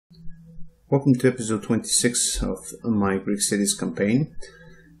Welcome to episode 26 of my Greek cities campaign.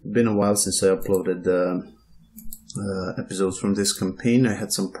 It's been a while since I uploaded episodes from this campaign. I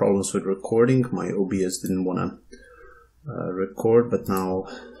had some problems with recording. My OBS didn't want to record, but now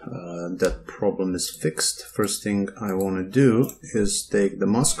that problem is fixed. First thing I want to do is take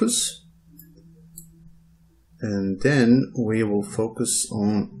Damascus, and then we will focus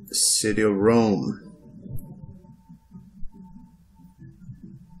on city of Rome.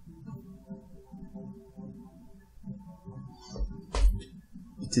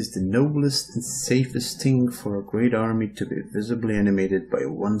 It is the noblest and safest thing for a great army to be visibly animated by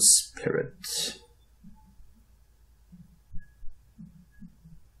one spirit.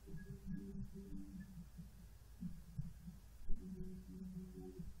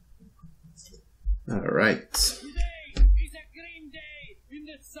 All right. Today is a green day in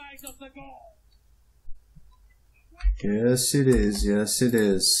the sight of the god. Yes, it is. Yes, it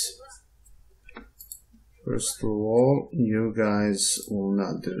is. First of all, you guys will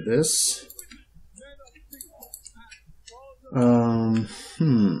not do this.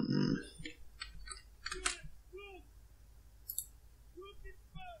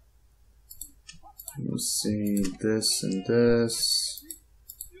 Let's see, this and this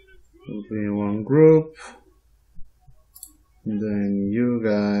will be one group. And then you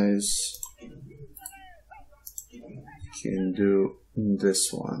guys can do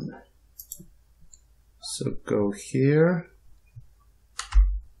this one. So go here.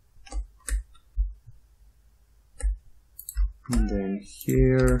 And then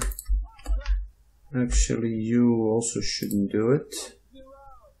here. Actually, you also shouldn't do it.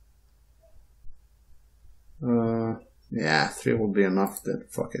 Yeah, 3 will be enough then.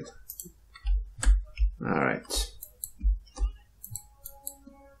 Fuck it. Alright.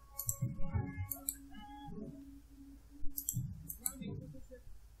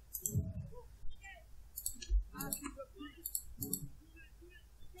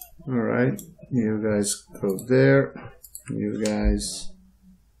 Alright, you guys go there, you guys,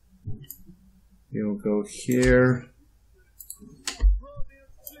 you'll go here,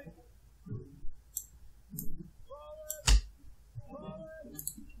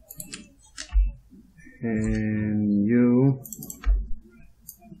 and you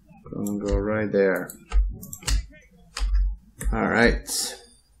gonna go right there. Alright,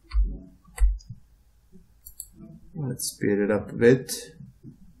 let's speed it up a bit.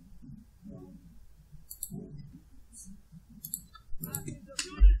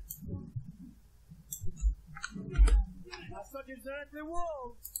 They're at the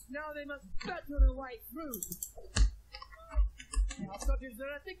walls. Now they must batter their way through. Our soldiers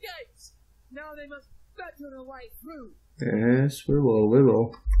are at the gates. Now they must batter their way through. Yes, we will, we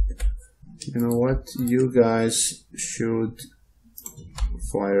will. You know what? You guys should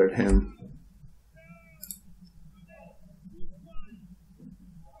fire at him.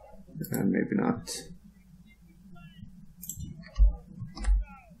 And maybe not.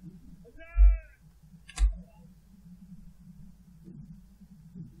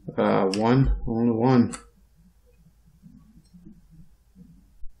 One, only one.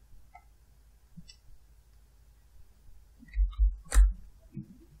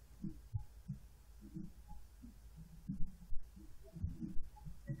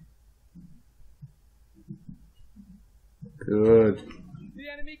 Good. The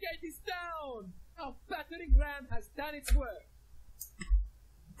enemy gate is down. Our battering ram has done its work.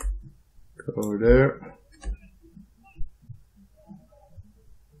 Go there.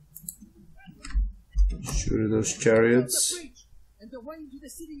 Shoot those chariots. And the way into the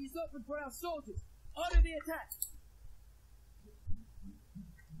city is open for our soldiers. Order the attack.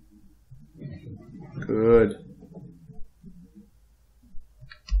 Good.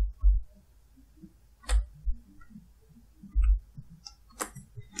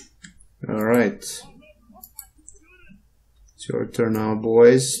 All right. It's your turn now,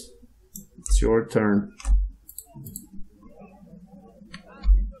 boys. It's your turn.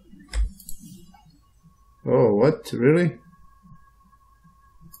 Oh, what? Really?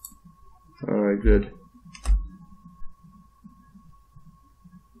 Alright, good.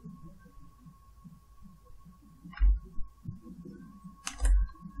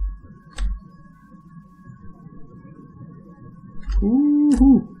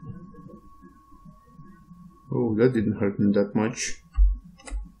 Woohoo! Oh, that didn't hurt me that much.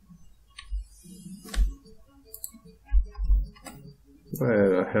 Where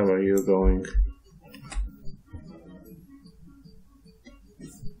the hell are you going?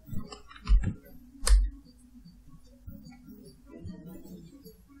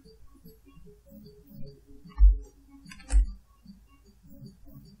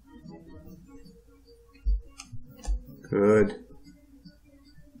 Good.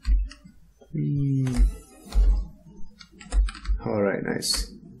 Alright,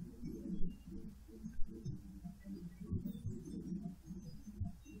 nice.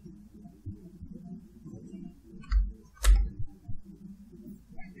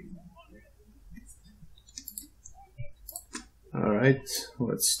 Alright,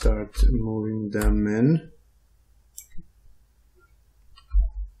 let's start moving them in.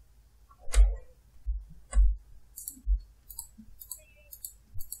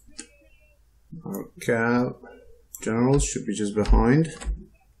 Our generals should be just behind.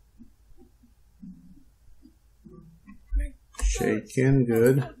 Shaking,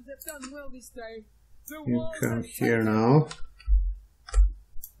 good. You come here now.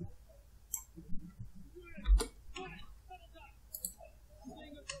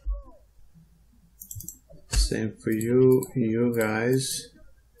 Same for you, you guys.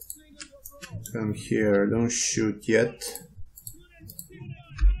 Come here, don't shoot yet.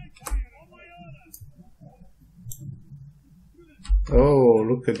 Oh,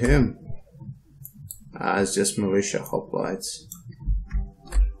 look at him. Ah, it's just militia hoplites.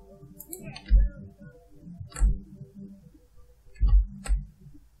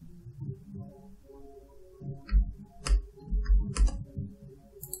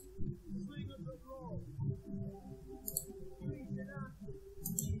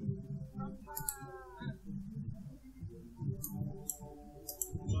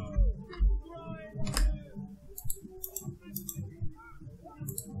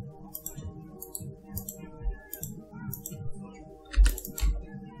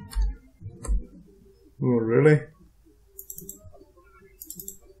 Oh, really?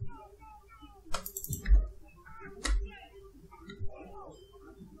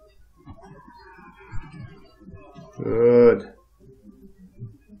 Good.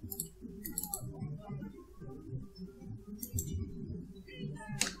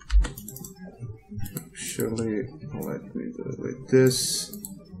 Actually, let me do it like this.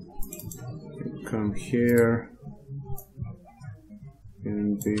 You come here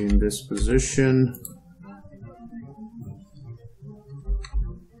and be in this position.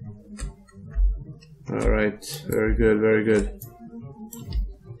 Alright, very good, very good.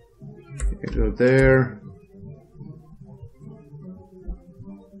 You go there.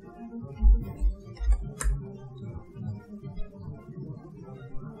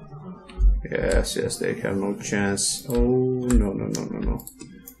 Yes, yes, they have no chance. Oh, no, no, no, no, no.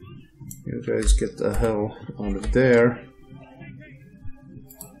 You guys get the hell out of there.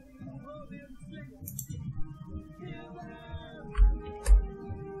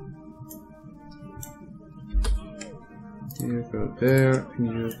 You go there,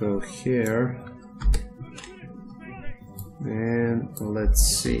 you go here. And let's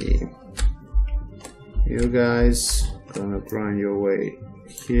see. You guys gonna grind your way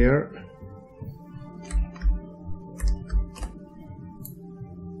here.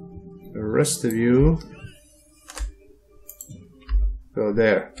 The rest of you go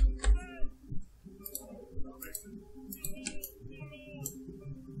there.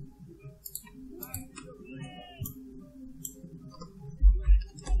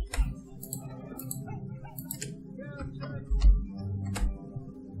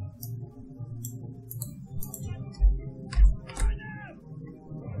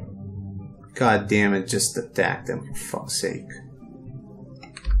 God damn it, just attack them for fuck's sake.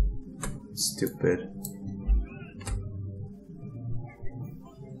 Stupid.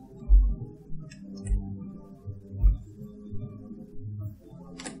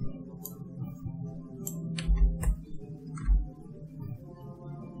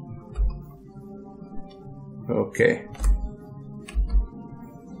 Okay.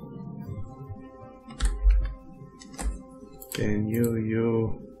 Then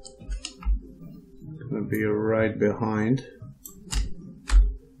you gonna be right behind.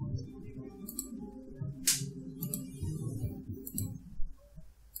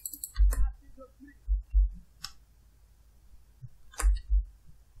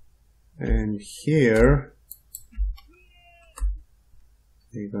 And here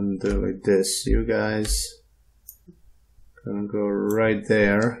you're gonna do like this. You guys gonna go right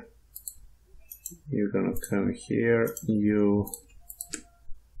there. You're gonna come here. You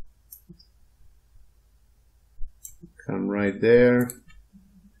come right there.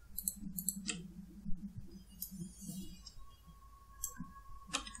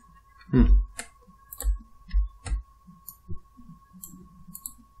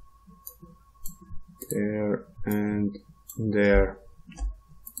 There and there.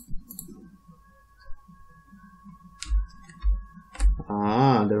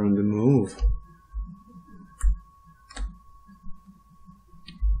 Ah, they're on the move.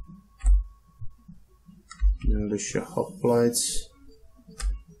 militia hoplites.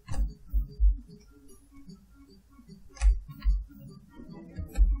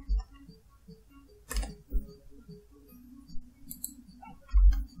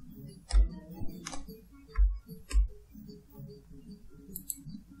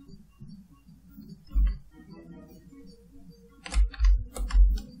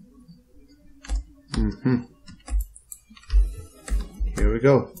 Here we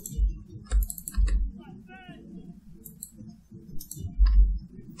go.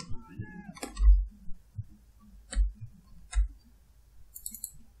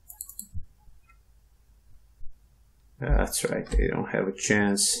 That's right, they don't have a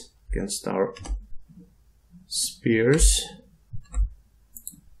chance against our spears.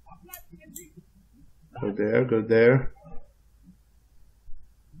 Go there, go there.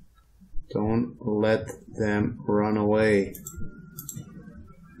 Don't let them run away.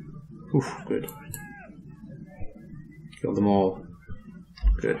 Oof, good. Kill them all.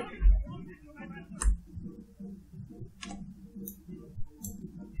 Good.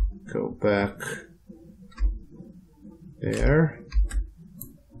 Go back there.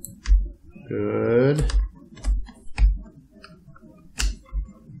 Good.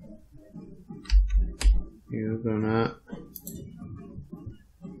 You're gonna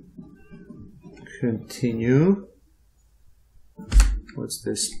continue. What's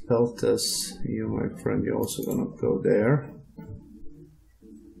this? Peltas. You, my friend, you're also gonna go there.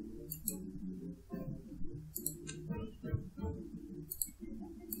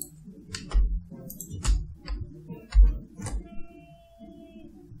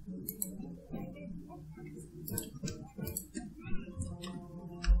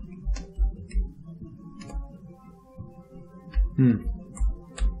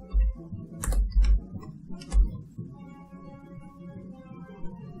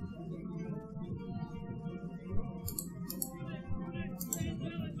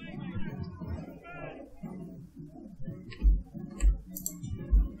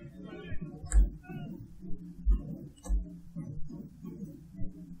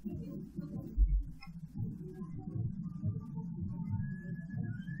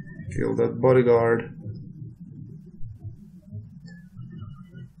 Kill that bodyguard.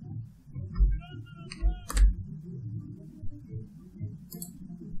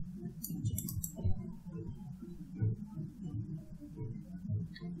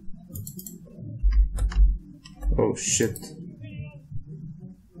 Oh shit. The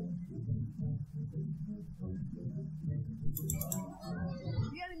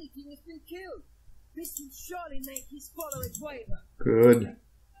enemy king has been killed. This will surely make his followers waver. Good.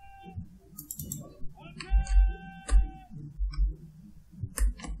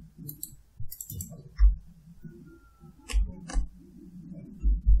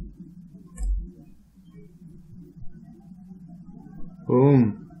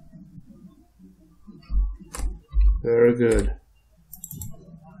 Boom. Very good.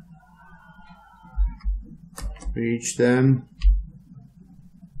 Reach them.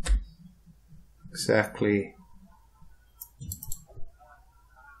 Exactly.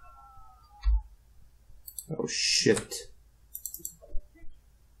 Oh shit.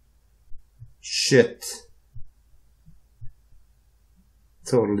 Shit.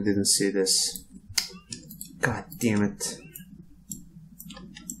 Totally didn't see this. God damn it.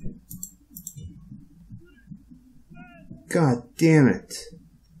 God damn it.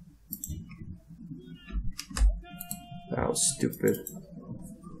 That was stupid.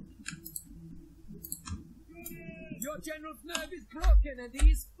 Your general's nerve is broken and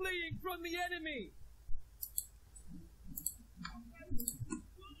he is fleeing from the enemy.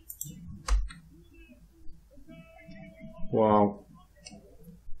 Wow.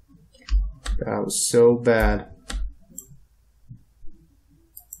 That was so bad.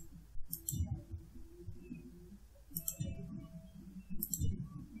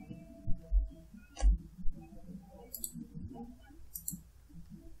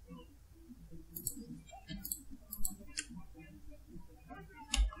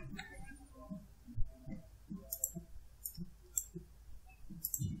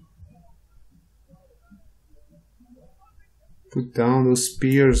 Put down those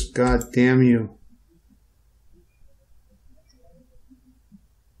spears, god damn you.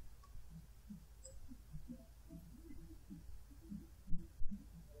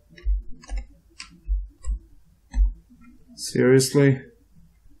 Seriously?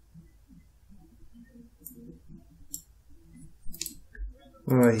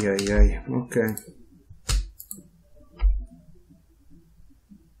 Ay, ay, ay. Okay.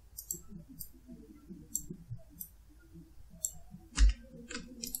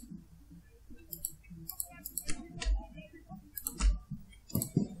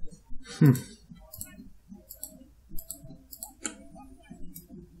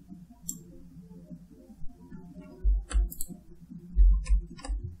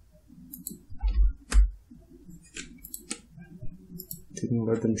 Didn't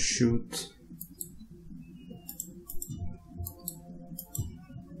let them shoot.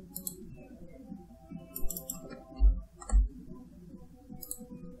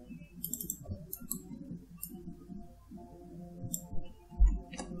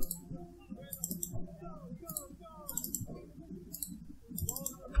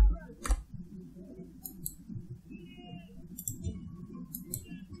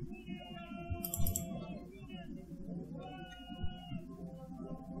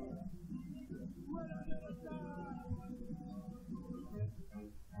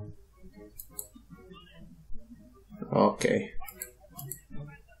 Okay.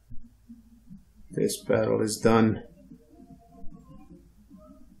 This battle is done.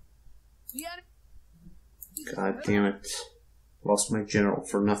 God damn it. Lost my general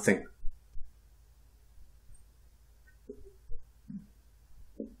for nothing.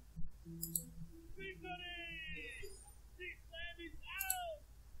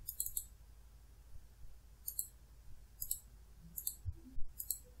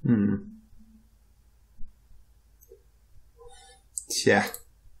 Yeah.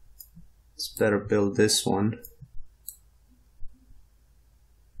 Let's better build this one.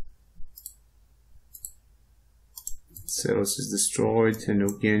 Seleucids is destroyed and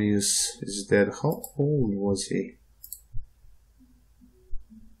Eugenius is dead. How old was he?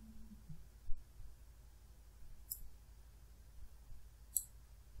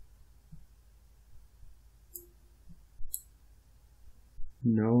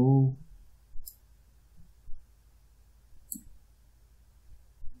 No.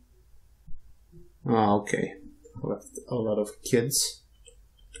 Ah, okay. Left a lot of kids.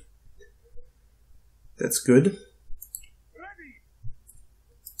 That's good.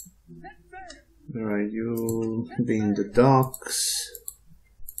 Alright, you be in the docks.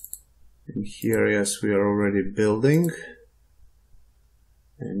 And here, yes, we are already building.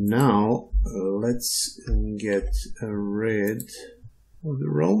 And now, let's get rid of the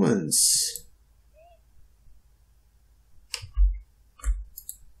Romans.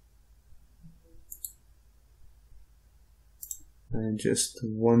 I just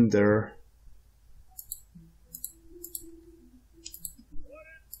wonder.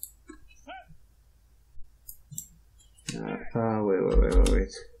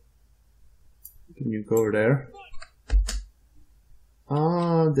 Wait. Can you go there?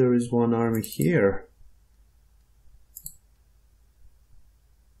 Ah, there is one army here.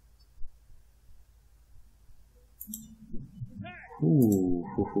 Ooh.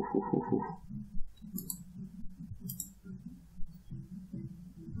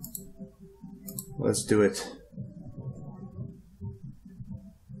 Let's do it.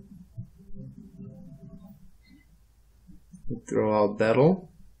 Throw out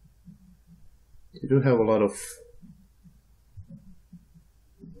battle. You do have a lot of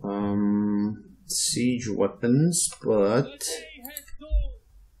siege weapons, but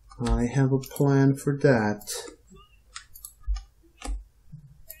I have a plan for that.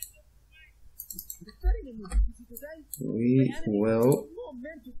 We will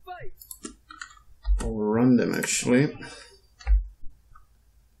overrun them actually.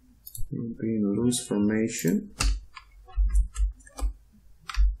 We'll be in loose formation.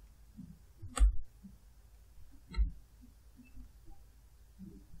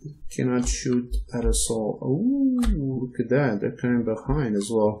 Cannot shoot at us all. Oh, look at that. They're coming behind as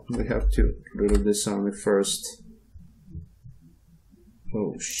well. We have to get rid of this army first.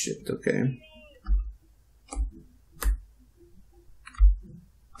 Oh shit, okay.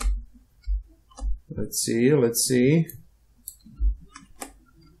 Let's see.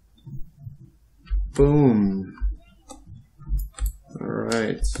 Boom.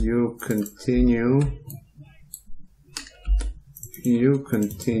 Alright, you continue.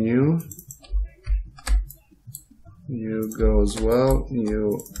 You go as well.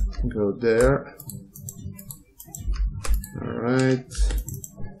 You go there. Alright.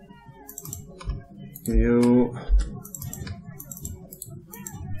 You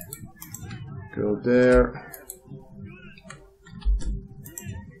go there.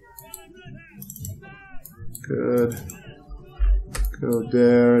 Good. Go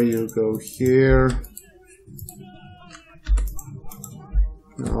there. You go here.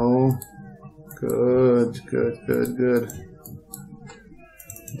 No. Good.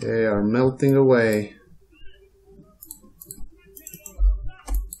 They are melting away.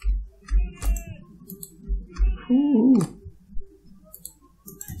 Ooh.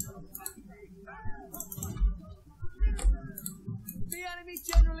 The enemy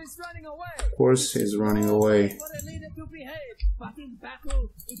general is running away. Of course he's running away. For a leader to behave, but in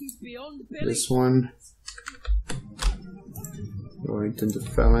battle it is beyond belief. This one. Going into the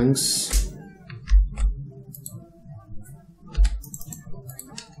phalanx.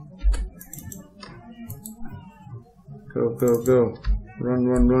 Go, go, go. Run,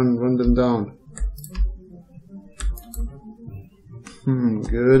 run, run. Run them down.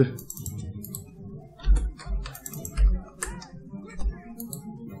 Good.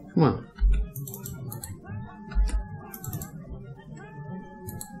 Come on.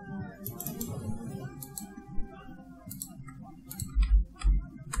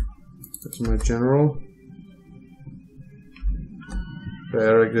 That's my general.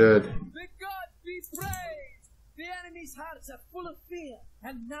 Very good. The gods be praised! The enemy's hearts are full of fear,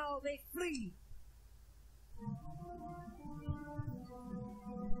 and now they flee.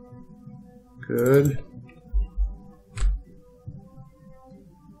 Good.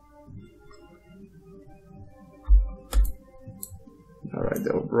 Alright,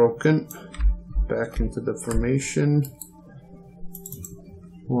 they were broken. Back into the formation.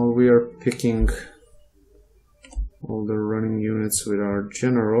 While we are picking all the running units with our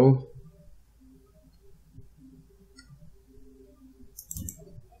general.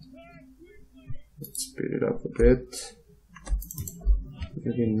 Let's speed it up a bit.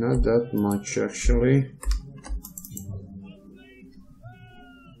 Maybe not that much actually.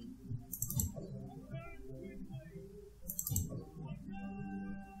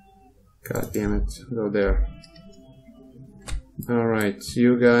 God damn it, go there. Alright,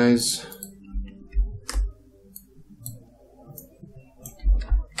 you guys.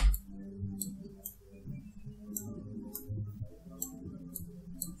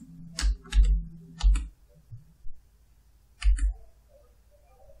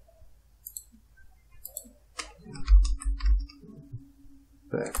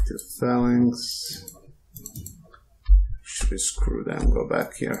 Back to phalanx. Should we screw them? Go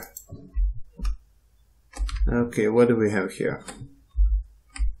back here. Okay, what do we have here?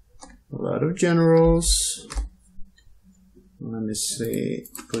 A lot of generals. Let me see.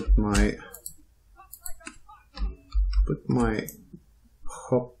 Put my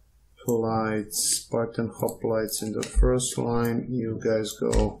hoplites, Spartan hoplites in the first line. You guys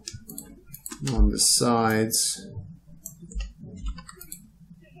go on the sides.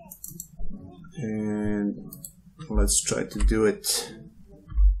 And let's try to do it.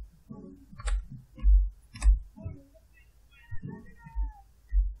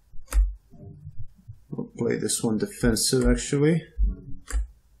 We'll play this one defensive actually.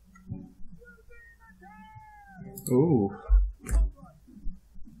 Ooh.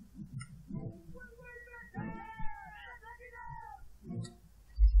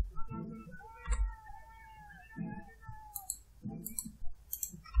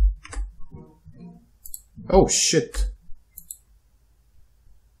 Oh shit.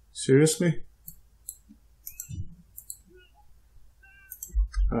 Seriously?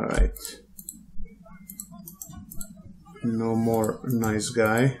 Alright. No more nice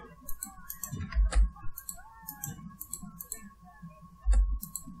guy.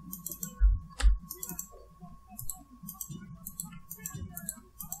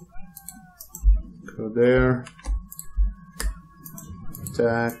 Go there.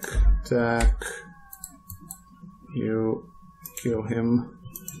 Attack, attack. You kill him.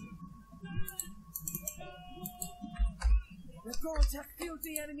 The gods have filled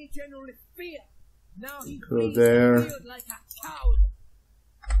the enemy general with fear. Now he Go there. like a coward.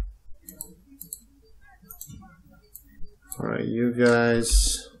 Alright, you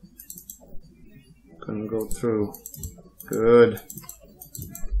guys gonna go through. Good.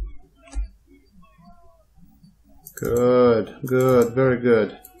 Good, good, very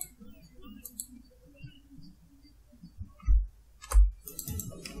good.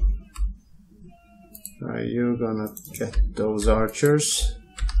 Alright, you're gonna get those archers.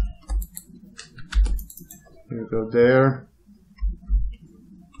 You go there.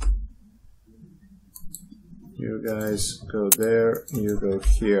 You guys go there. You go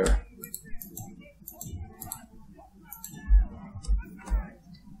here.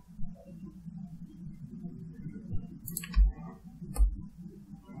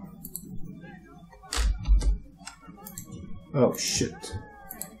 Oh shit.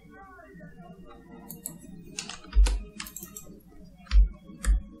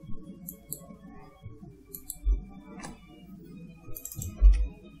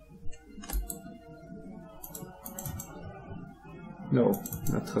 No,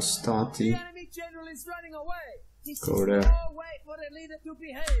 not Hastati. The enemy general is running away. This Go is there. no way for a leader to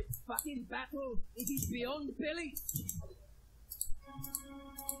behave, but in battle it is beyond belief.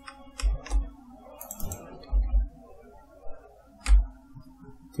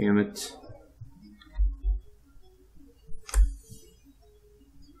 Damn it.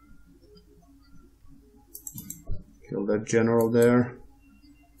 Kill that general there.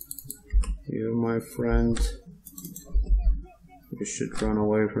 You, my friend. You should run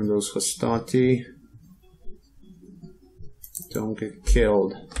away from those hostati. Don't get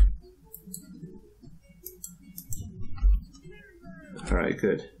killed. Alright,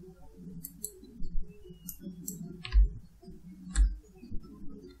 good.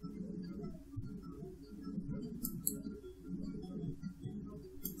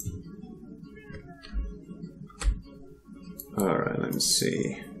 Alright, let me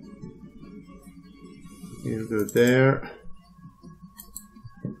see. You go there.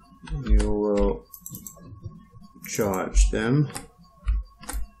 You will charge them.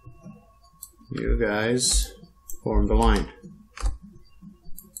 You guys form the line.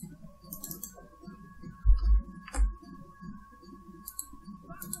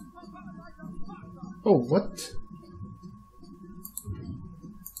 Oh, what?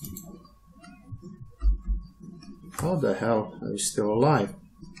 How the hell are you still alive?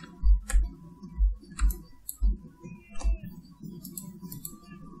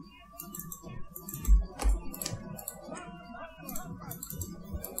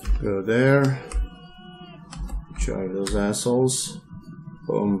 Go there. Charge those assholes.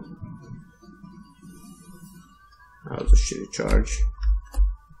 Boom. That was a shitty charge.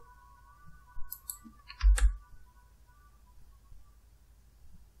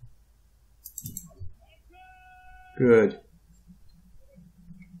 Good.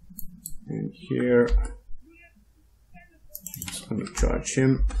 And here, just gonna charge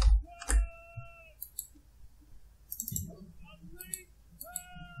him.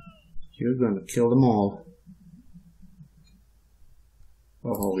 You're gonna kill them all.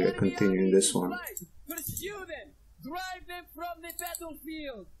 Oh, we are continuing this one. Pursue them! Drive them from the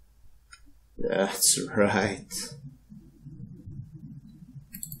battlefield! That's right.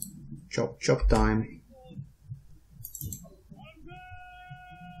 Chop chop time.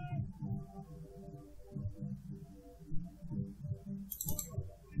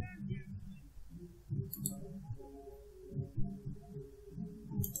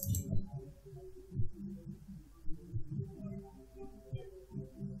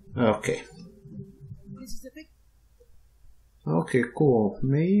 Okay. Okay, cool.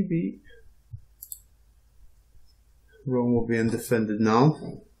 Maybe Rome will be undefended now.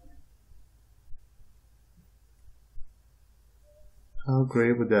 How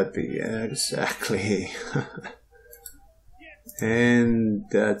great would that be? Yeah, exactly. And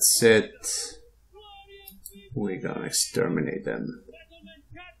that's it. We're gonna exterminate them.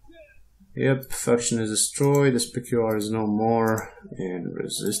 Yep, faction is destroyed, the SPQR is no more, and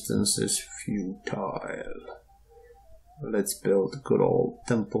resistance is futile. Let's build a good old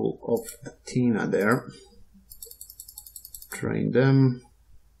Temple of Athena there. Train them.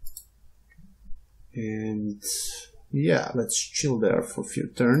 And yeah, let's chill there for a few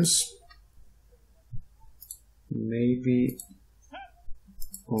turns. Maybe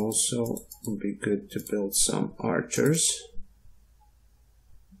also would be good to build some archers.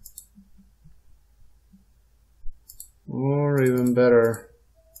 Or even better,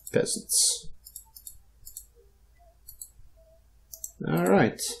 peasants.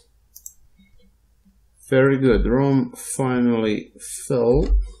 Alright. Very good. Rome finally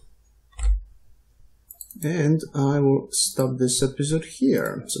fell. And I will stop this episode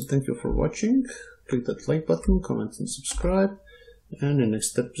here. So thank you for watching. Click that like button, comment and subscribe. And in the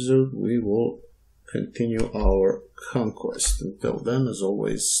next episode we will continue our conquest. Until then, as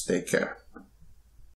always, take care.